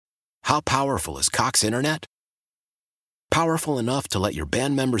How powerful is Cox Internet? Powerful enough to let your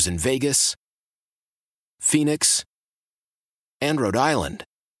band members in Vegas, Phoenix, and Rhode Island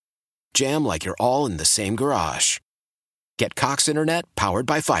jam like you're all in the same garage. Get Cox Internet powered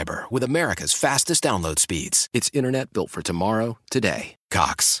by fiber with America's fastest download speeds. It's internet built for tomorrow, today.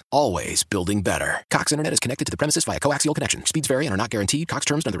 Cox, always building better. Cox Internet is connected to the premises via coaxial connection. Speeds vary and are not guaranteed. Cox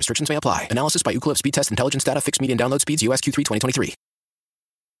terms and other restrictions may apply. Analysis by Ookla Speed Test Intelligence Data. Fixed median download speeds. US Q3 2023.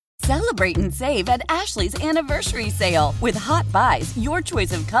 Celebrate and save at Ashley's Anniversary Sale. With Hot Buys, your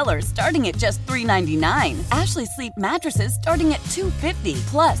choice of colors starting at just $3.99. Ashley Sleep mattresses starting at $2.50.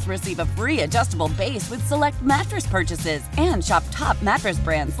 Plus, receive a free adjustable base with select mattress purchases. And shop top mattress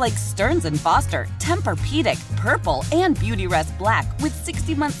brands like Stearns & Foster, Tempur-Pedic, Purple, and Beautyrest Black with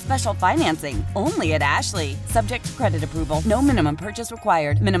 60-month special financing. Only at Ashley. Subject to credit approval. No minimum purchase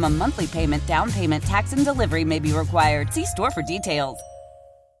required. Minimum monthly payment, down payment, tax, and delivery may be required. See store for details.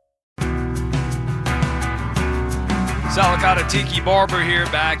 Salicata Tiki Barber here,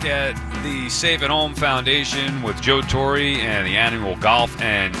 back at the Save at Home Foundation with Joe Torre and the annual Golf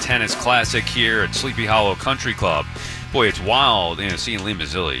and Tennis Classic here at Sleepy Hollow Country Club. Boy, it's wild, seeing Lee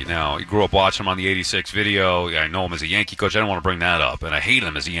Mazzilli. Now, he grew up watching him on the 86 video. I know him as a Yankee coach. I don't want to bring that up, and I hate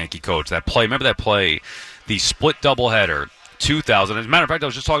him as a Yankee coach. That play, remember that play, the split doubleheader, 2000. As a matter of fact, I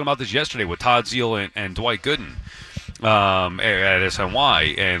was just talking about this yesterday with Todd Zeal and Dwight Gooden. At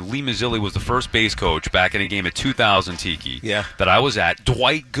SNY, and Lee Mazzilli was the first base coach back in a game at 2000 Tiki that I was at.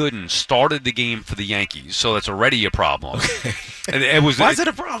 Dwight Gooden started the game for the Yankees, so that's already a problem. Okay. And Why is it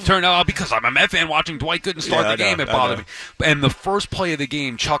a problem? Turned out because I'm a Met fan watching Dwight Gooden start the game. It bothered me. And the first play of the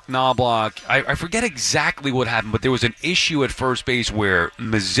game, Chuck Knobloch, I forget exactly what happened, but there was an issue at first base where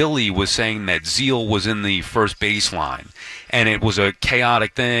Mazzilli was saying that Zeal was in the first baseline. And it was a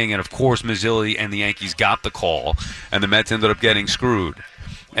chaotic thing, and of course Mazzilli and the Yankees got the call, and the Mets ended up getting screwed.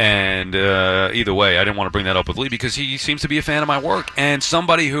 And either way, I didn't want to bring that up with Lee because he seems to be a fan of my work. And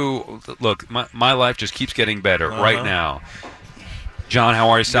somebody who, look, my life just keeps getting better right now. John, how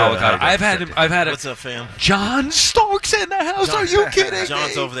are you, Salicata? I've had him. What's up, fam? John Stark's in the house. Are you kidding?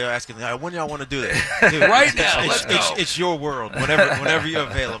 John's over there asking, when do y'all want to do this? Dude, right now, it's your world. Whenever you're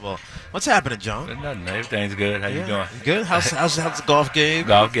available. What's happening, John? Nothing. Everything's good. How you doing? Good. How's the golf game?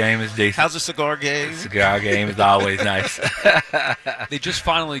 Golf game is decent. How's the cigar game? The cigar game is always nice. They just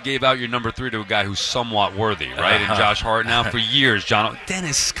finally gave out your number 3 to a guy who's somewhat worthy, right? And Josh Hart. Now for years, John.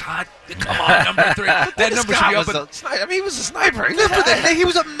 Dennis Scott. Come on, number 3. That number should be up. He was a sniper. He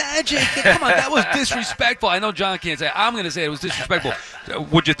was a magic. Come on, that was disrespectful. I know John can't say it. I'm going to say it was disrespectful.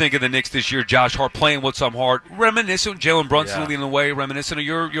 What'd you think of the Knicks this year? Josh Hart playing with some heart. Reminiscent. Jalen Brunson leading the way. Reminiscent of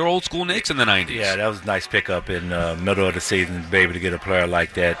your old school Knicks in the 90s. Yeah, that was a nice pickup in the middle of the season to be able to get a player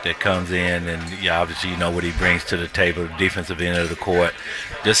like that comes in and, obviously you know what he brings to the table, the defensive end of the court.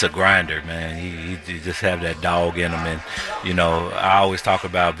 Just a grinder, man. He just have that dog in him. And, I always talk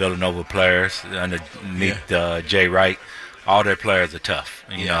about Villanova players underneath Jay Wright. All their players are tough,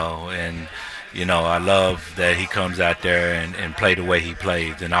 you know, and I love that he comes out there and play the way he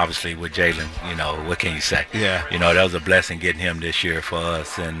plays. And obviously with Jalen, what can you say? Yeah. That was a blessing getting him this year for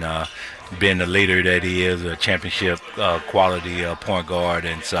us. And being the leader that he is, a championship quality point guard.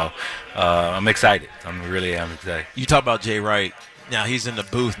 And so I'm excited. I'm excited. You talk about Jay Wright. Now he's in the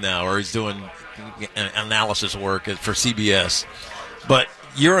booth now, or he's doing analysis work for CBS. But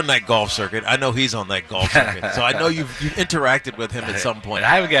you're on that golf circuit. I know he's on that golf circuit. So I know you've interacted with him at some point.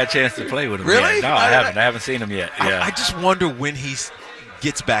 I haven't got a chance to play with him really? yet. No, I haven't. I haven't seen him yet. Yeah. I just wonder when he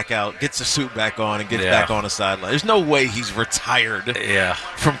gets back out, gets the suit back on, and gets back on the sideline. There's no way he's retired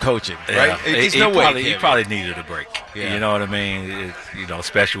from coaching, right? There's no way. He probably needed a break. Yeah. You know what I mean? It's,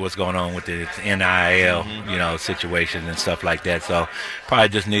 especially what's going on with the NIL, situation and stuff like that. So probably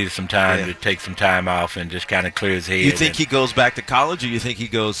just needed some time to take some time off and just kind of clear his head. You think he goes back to college, or you think he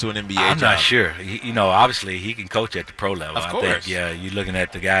goes to an NBA I'm job? not sure. Obviously he can coach at the pro level. Of course. I think, you're looking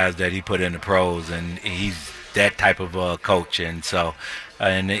at the guys that he put in the pros, and he's that type of coach. And so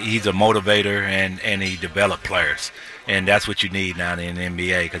and he's a motivator, and he developed players. And that's what you need now in the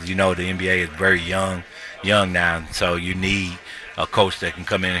NBA, because the NBA is very young now. So you need a coach that can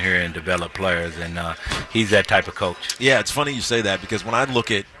come in here and develop players, and he's that type of coach. Yeah, it's funny you say that, because when I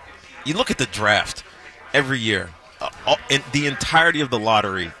look at the draft every year, the entirety of the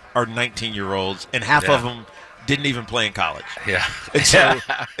lottery are 19-year-olds, and half of them didn't even play in college. Yeah, and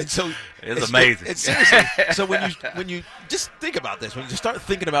so it's amazing. It's seriously. So when you just think about this, when you start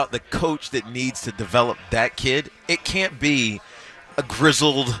thinking about the coach that needs to develop that kid, it can't be a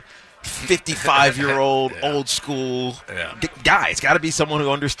grizzled 55-year-old old school guy. It's got to be someone who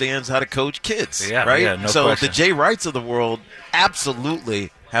understands how to coach kids, right? Yeah, no so question. the Jay Wrights of the world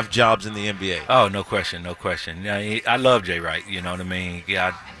absolutely have jobs in the NBA. Oh, no question, no question. Yeah, I love Jay Wright. You know what I mean?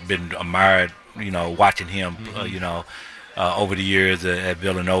 Yeah, I've been admired, watching him, over the years at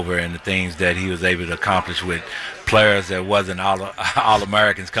Villanova and the things that he was able to accomplish with players that wasn't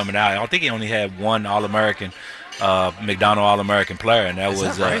All-Americans coming out. I don't think he only had one All-American, McDonald All-American player, and that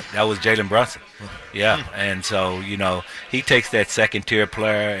was Jalen Brunson. Yeah, and so, he takes that second-tier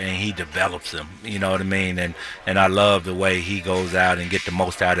player and he develops them, you know what I mean? And I love the way he goes out and get the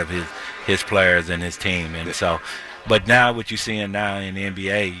most out of his players and his team. And so, but now what you're seeing now in the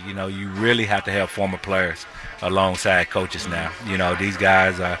NBA, you really have to have former players alongside coaches now. These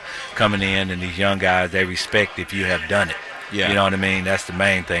guys are coming in, and these young guys, they respect if you have done it. Yeah. You know what I mean? That's the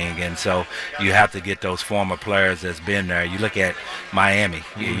main thing. And so you have to get those former players that's been there. You look at Miami,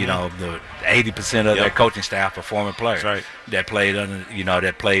 the 80% of their coaching staff are former players that played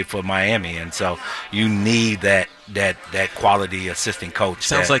that played for Miami. And so you need that quality assistant coach.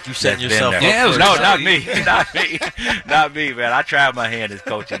 Sounds like you setting yourself up. Yeah, no, not me, man. I tried my hand as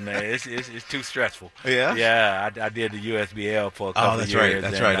coaching, man. It's too stressful. Yeah? Yeah, I did the USBL for a couple of years.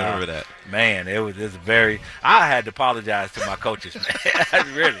 That's right. I remember that. Man, it was I had to apologize to my coaches,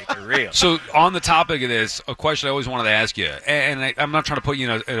 man. Really, for real. So on the topic of this, a question I always wanted to ask you, and I'm not trying to put you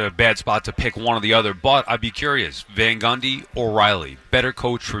in a bad spot to pick one or the other, but I'd be curious, Van Gundy or Riley, better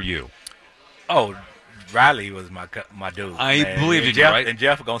coach for you? Oh, Riley was my dude. I believe you, Jeff, right? And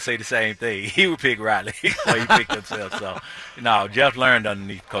Jeff was going to say the same thing. He would pick Riley before he picked himself. So, no, Jeff learned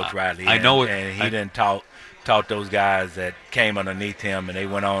underneath Coach Riley. I know it. And he didn't taught those guys that came underneath him, and they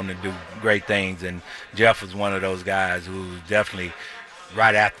went on to do great things. And Jeff was one of those guys who was definitely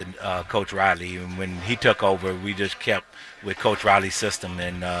right after Coach Riley. And when he took over, we just kept with Coach Riley's system,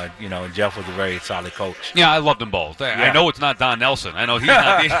 and Jeff was a very solid coach. Yeah, I loved them both. I know it's not Don Nelson. I know he's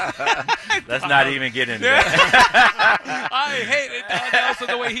not. Let's not even get into that. that. I hated Don Nelson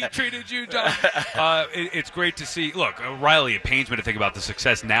the way he treated you, John. It's great to see. Look, Riley, it pains me to think about the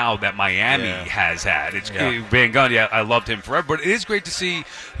success now that Miami has had. Van Gundy, I loved him forever, but it is great to see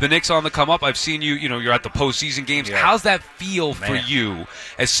the Knicks on the come up. I've seen you. You're at the postseason games. Yeah. How's that feel for you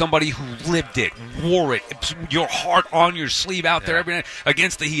as somebody who lived it, wore it, your heart on your sleeve out there every night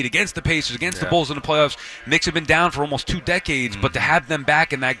against the Heat, against the Pacers, against the Bulls in the playoffs? Knicks have been down for almost 2 decades, but to have them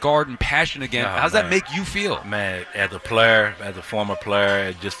back in that Garden passion again, how's that make you feel? Man, as a player, as a former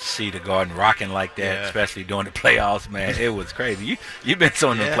player, just to see the Garden rocking like that, especially during the playoffs, man, it was crazy. You've been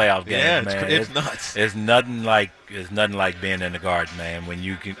to the playoff games, man. It's nuts. It's nothing like being in the Garden, man. When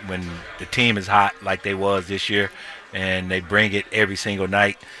the team is hot like they was this year, and they bring it every single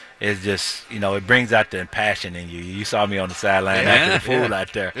night. It's just, it brings out the passion in you. You saw me on the sideline acting a fool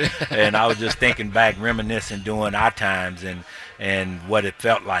out there. And I was just thinking back, reminiscing during our times and what it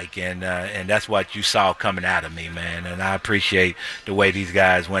felt like. And that's what you saw coming out of me, man. And I appreciate the way these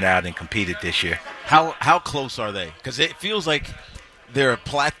guys went out and competed this year. How close are they? Because it feels like they're a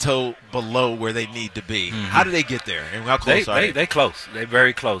plateau below where they need to be. Mm-hmm. How do they get there? And how close are they? They're close. They're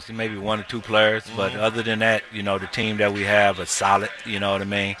very close. Maybe 1 or 2 players. But other than that, the team that we have is solid. You know what I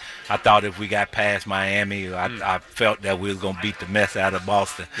mean? I thought if we got past Miami, I felt that we was going to beat the mess out of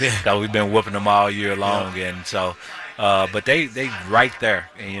Boston. So we've been whooping them all year long. Yeah. And so, but they right there.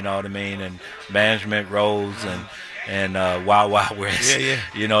 And you know what I mean? And management roles and Wild Wild West.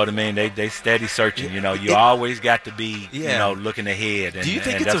 You know what I mean? They steady searching. You always got to be looking ahead. And, do you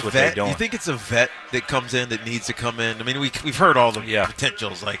think it's a vet? Do you think it's a vet that comes in that needs to come in? I mean, we've heard all the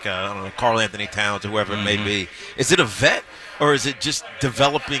potentials, like I don't know, Karl Anthony Towns or whoever it may be. Is it a vet, or is it just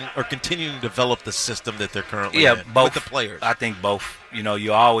developing or continuing to develop the system that they're currently in both, with the players? I think both.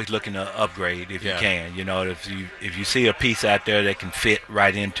 You're always looking to upgrade if you can. If you see a piece out there that can fit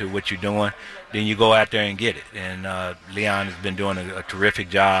right into what you're doing, then you go out there and get it. And Leon has been doing a terrific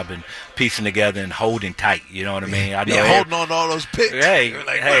job and piecing together and holding tight. You know what I mean? I know holding on to all those picks.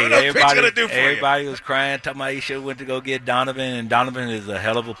 Everybody was crying, talking about he should have went to go get Donovan, and Donovan is a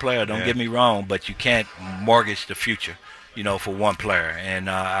hell of a player. Don't get me wrong, but you can't mortgage the future, for one player. And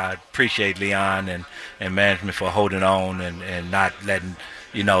I appreciate Leon and management for holding on and not letting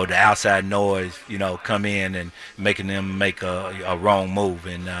the outside noise come in and making them make a wrong move.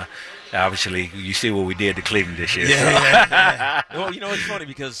 And obviously, you see what we did to Cleveland this year. Well, it's funny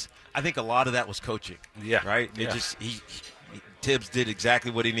because I think a lot of that was coaching. Yeah. Right? Tibbs did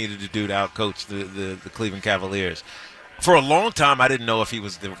exactly what he needed to do to outcoach the Cleveland Cavaliers. For a long time, I didn't know if he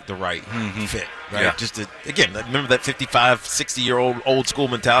was the right fit. Right? Yeah. Just again, remember that 55, 60-year-old old school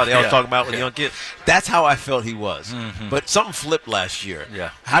mentality I was talking about with young kids? That's how I felt he was. But something flipped last year.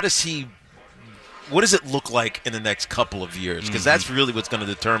 Yeah. How does he what does it look like in the next couple of years? Because that's really what's going to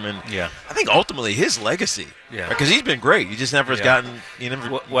determine, I think, ultimately his legacy. Yeah. Because he's been great. He just never has gotten, coached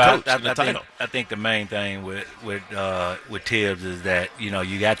in the title. I think the main thing with Tibbs is that,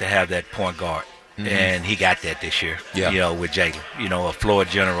 you got to have that point guard. And he got that this year, with Jalen. A floor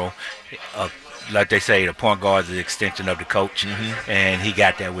general. Like they say, the point guard is the extension of the coach, and he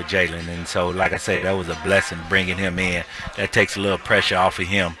got that with Jalen. And so, like I say, that was a blessing bringing him in. That takes a little pressure off of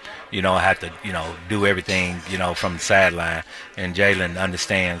him. Have to, do everything, from the sideline. And Jalen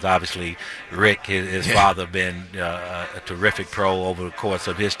understands, obviously, Rick, his father, been a terrific pro over the course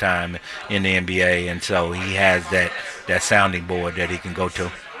of his time in the NBA. And so he has that sounding board that he can go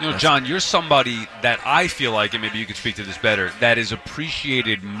to. John, you're somebody that I feel like, and maybe you could speak to this better, that is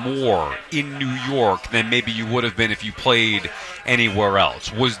appreciated more in New York than maybe you would have been if you played anywhere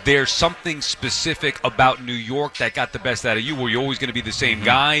else. Was there something specific about New York that got the best out of you? Were you always going to be the same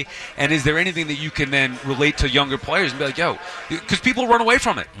guy? And is there anything that you can then relate to younger players and be like, yo, because people run away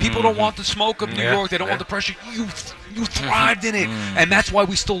from it. People don't want the smoke of New York. They don't want the pressure. You thrived in it. And that's why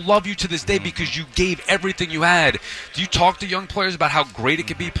we still love you to this day, because you gave everything you had. Do you talk to young players about how great it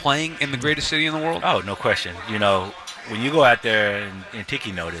could be playing in the greatest city in the world? Oh, no question. When you go out there, and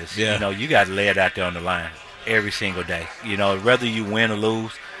Tiki know this, you got to lay it out there on the line every single day. Whether you win or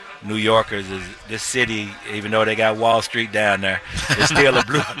lose, New Yorkers is this city, even though they got Wall Street down there, it's still a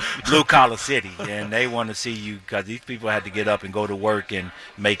blue collar city, and they want to see you, because these people had to get up and go to work and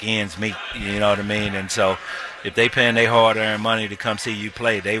make ends meet. You know what I mean? And so, if they paying their hard-earned money to come see you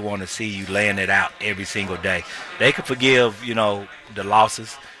play, they want to see you laying it out every single day. They can forgive, the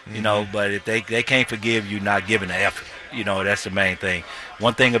losses, but if they can't forgive you not giving the effort. That's the main thing.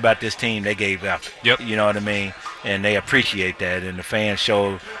 One thing about this team, they gave effort. Yep. You know what I mean? And they appreciate that, and the fans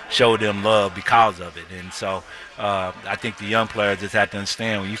show them love because of it. And so I think the young players just have to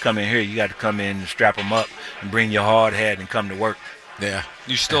understand, when you come in here, you got to come in and strap them up and bring your hard hat and come to work. Yeah.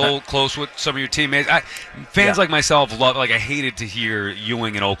 You still close with some of your teammates? Fans like myself love. I hated to hear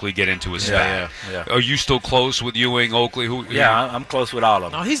Ewing and Oakley get into a spat. Yeah. Are you still close with Ewing, Oakley? I'm close with all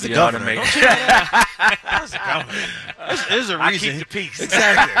of them. No, he's the governor. Don't you know that? There's a reason. I keep the peace.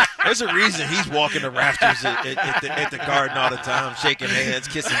 Exactly. There's a reason he's walking the rafters at the Garden all the time, shaking hands,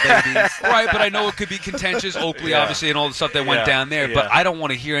 kissing babies. Right, but I know it could be contentious, Oakley, obviously, and all the stuff that went down there. Yeah. But I don't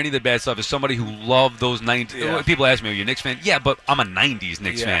want to hear any of the bad stuff. As somebody who loved those 90s, people ask me, "Are you a Knicks fan?" Yeah, but I'm a 90s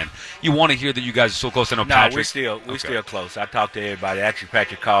Knicks fan. You want to hear that you guys are so close. I know Patrick. We're still close. I talked to everybody. Actually,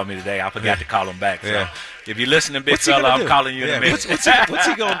 Patrick called me today. I forgot to call him back. So if you're listening, big fella, I'm calling you in a minute. What's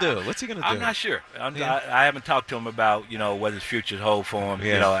he going to do? What's he going to do? I'm not sure. I haven't talked to him about what his future hold for him.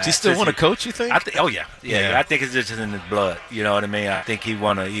 Yeah. Does he still want to coach, you think? I think it's just in his blood. You know what I mean? I think he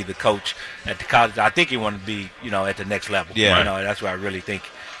want to either coach at the college. I think he want to be at the next level. Yeah. That's where I really think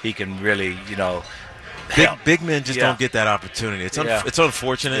he can really Big men just don't get that opportunity. It's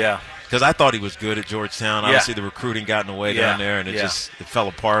unfortunate. Yeah. Because I thought he was good at Georgetown. Obviously, the recruiting got in the way down there, and it fell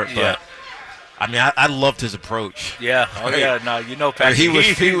apart. But I mean, I loved his approach. Yeah. Oh, yeah. No, Patrick. He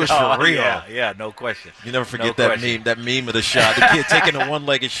was for real. Yeah, no question. You never forget that meme of the shot. The kid taking a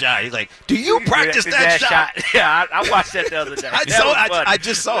one-legged shot. He's like, "Do you practice that shot?" Yeah, I watched that the other day. I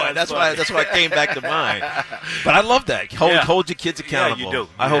just saw it. That's why it came back to mind. But I love that. Hold your kids accountable. Yeah, you do.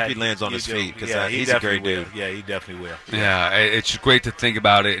 I hope he lands on his feet, because he's a great dude. Yeah, he definitely will. Yeah, it's great to think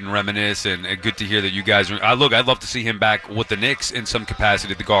about it and reminisce, and good to hear that you guys are. I'd love to see him back with the Knicks in some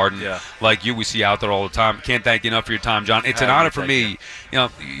capacity at the Garden. Yeah. Like you, we see out there all the time. Can't thank you enough for your time, John. It's an honor for me. You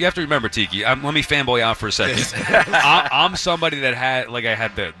have to remember, Tiki. Let me fanboy out for a second. I'm somebody that had I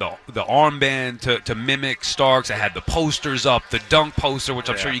had the armband to mimic Starks. I had the posters up, the dunk poster, which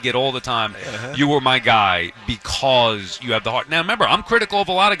I'm sure you get all the time. You were my guy because you have the heart. Now remember, I'm critical of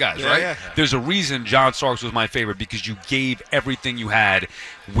a lot of guys, right? Yeah. There's a reason John Starks was my favorite, because you gave everything you had.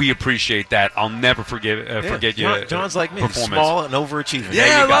 We appreciate that. I'll never forget you. John's like me, performance. Small and overachieving.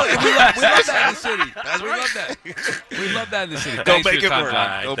 Yeah, we love that in the city. We love that. We love that in the city. Thanks for your time,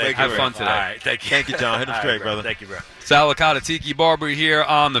 John. Go make it Have work. fun today. All right, thank you. Thank you, John. Hit him straight, brother. Thank you, bro. Sal Licata, Tiki Barber here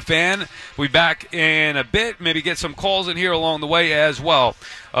on The Fan. We'll be back in a bit. Maybe get some calls in here along the way as well,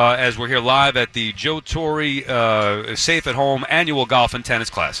 as we're here live at the Joe Torre Safe at Home Annual Golf and Tennis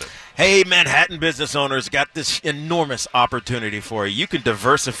Classic. Hey, Manhattan business owners, got this enormous opportunity for you. You can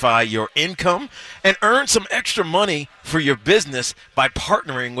diversify your income and earn some extra money for your business by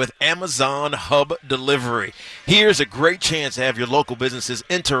partnering with Amazon Hub Delivery. Here's a great chance to have your local businesses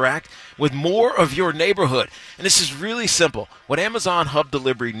interact with more of your neighborhood. And this is really simple. What Amazon Hub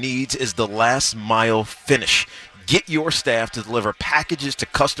Delivery needs is the last mile finish. Get your staff to deliver packages to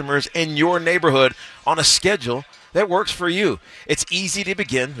customers in your neighborhood on a schedule that works for you. It's easy to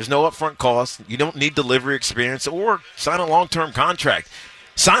begin. There's no upfront cost. You don't need delivery experience or sign a long-term contract.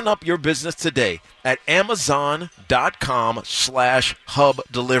 Sign up your business today at Amazon.com/hub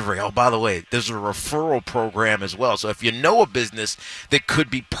delivery. Oh, by the way, there's a referral program as well. So if you know a business that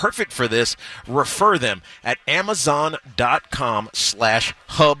could be perfect for this, refer them at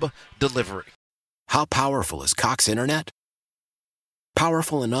Amazon.com/hub delivery. How powerful is Cox Internet?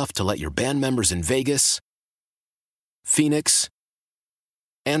 Powerful enough to let your band members in Vegas, Phoenix,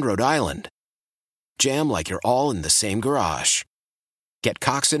 and Rhode Island jam like you're all in the same garage. Get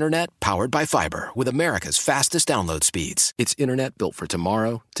Cox Internet powered by fiber with America's fastest download speeds. It's internet built for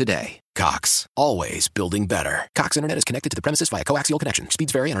tomorrow, today. Cox, always building better. Cox Internet is connected to the premises via coaxial connection.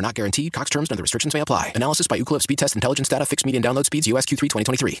 Speeds vary and are not guaranteed. Cox terms and other restrictions may apply. Analysis by Ookla of Speed Test Intelligence Data. Fixed median download speeds. US Q3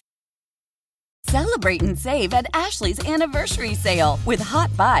 2023. Celebrate and save at Ashley's Anniversary Sale. With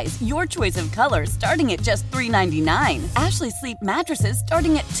Hot Buys, your choice of colors starting at just $3.99. Ashley Sleep mattresses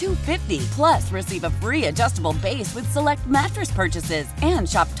starting at $2.50. Plus, receive a free adjustable base with select mattress purchases. And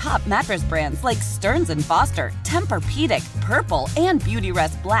shop top mattress brands like Stearns & Foster, Tempur-Pedic, Purple, and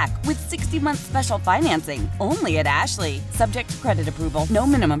Beautyrest Black with 60-month special financing. Only at Ashley. Subject to credit approval. No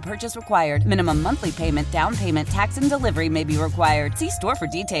minimum purchase required. Minimum monthly payment, down payment, tax, and delivery may be required. See store for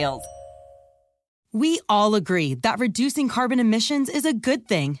details. We all agree that reducing carbon emissions is a good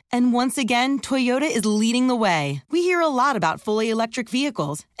thing. And once again, Toyota is leading the way. We hear a lot about fully electric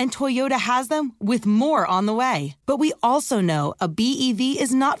vehicles, and Toyota has them with more on the way. But we also know a BEV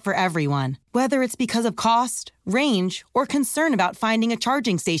is not for everyone. Whether it's because of cost, range, or concern about finding a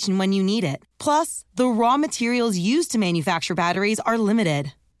charging station when you need it. Plus, the raw materials used to manufacture batteries are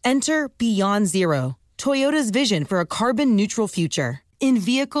limited. Enter Beyond Zero, Toyota's vision for a carbon-neutral future. In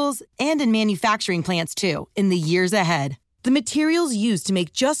vehicles and in manufacturing plants, too, in the years ahead. The materials used to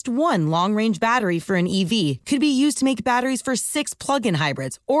make just one long-range battery for an EV could be used to make batteries for 6 plug-in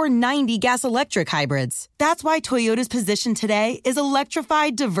hybrids or 90 gas-electric hybrids. That's why Toyota's position today is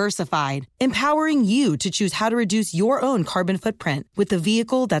electrified, diversified, empowering you to choose how to reduce your own carbon footprint with the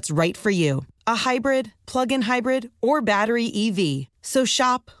vehicle that's right for you. A hybrid, plug-in hybrid, or battery EV. So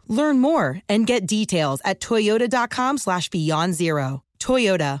shop, learn more, and get details at toyota.com/beyond zero.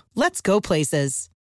 Toyota, let's go places.